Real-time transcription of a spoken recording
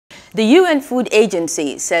The UN Food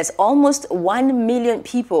Agency says almost 1 million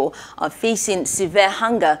people are facing severe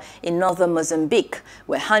hunger in northern Mozambique,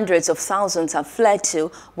 where hundreds of thousands have fled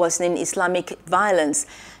to worsening Islamic violence.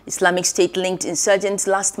 Islamic State-linked insurgents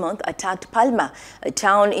last month attacked Palma, a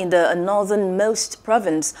town in the northernmost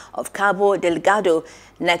province of Cabo Delgado,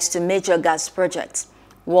 next to major gas projects.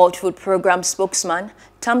 World Food Programme spokesman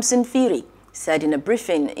Thompson Phiri said in a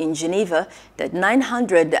briefing in Geneva that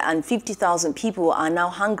 950,000 people are now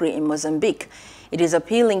hungry in Mozambique. It is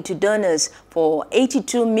appealing to donors for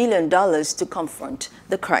 $82 million to confront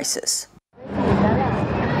the crisis.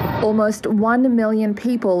 Almost 1 million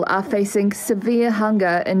people are facing severe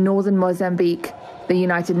hunger in northern Mozambique, the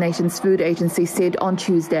United Nations Food Agency said on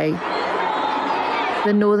Tuesday.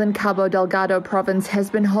 The northern Cabo Delgado province has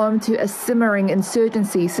been home to a simmering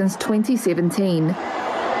insurgency since 2017.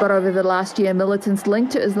 But over the last year, militants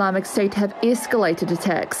linked to Islamic State have escalated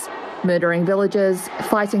attacks, murdering villagers,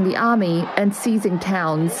 fighting the army, and seizing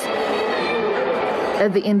towns.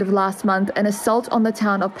 At the end of last month, an assault on the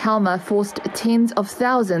town of Palma forced tens of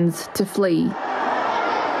thousands to flee.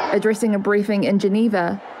 Addressing a briefing in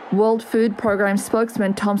Geneva, World Food Programme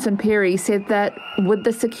spokesman Thompson Phiri said that with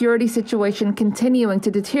the security situation continuing to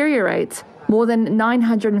deteriorate, more than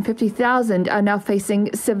 950,000 are now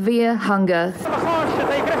facing severe hunger.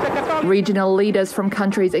 Regional leaders from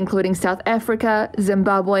countries including South Africa,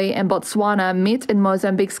 Zimbabwe and Botswana met in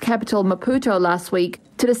Mozambique's capital Maputo last week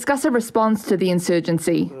to discuss a response to the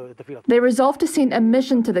insurgency. They resolved to send a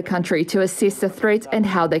mission to the country to assess the threat and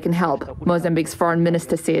how they can help, Mozambique's foreign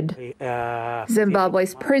minister said.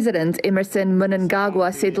 Zimbabwe's president, Emerson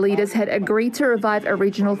Mnangagwa, said leaders had agreed to revive a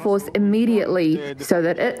regional force immediately so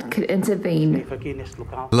that it could intervene.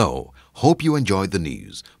 Hello, hope you enjoyed the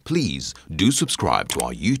news. Please do subscribe to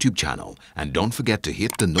our YouTube channel and don't forget to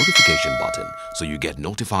hit the notification button so you get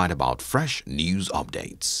notified about fresh news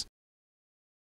updates.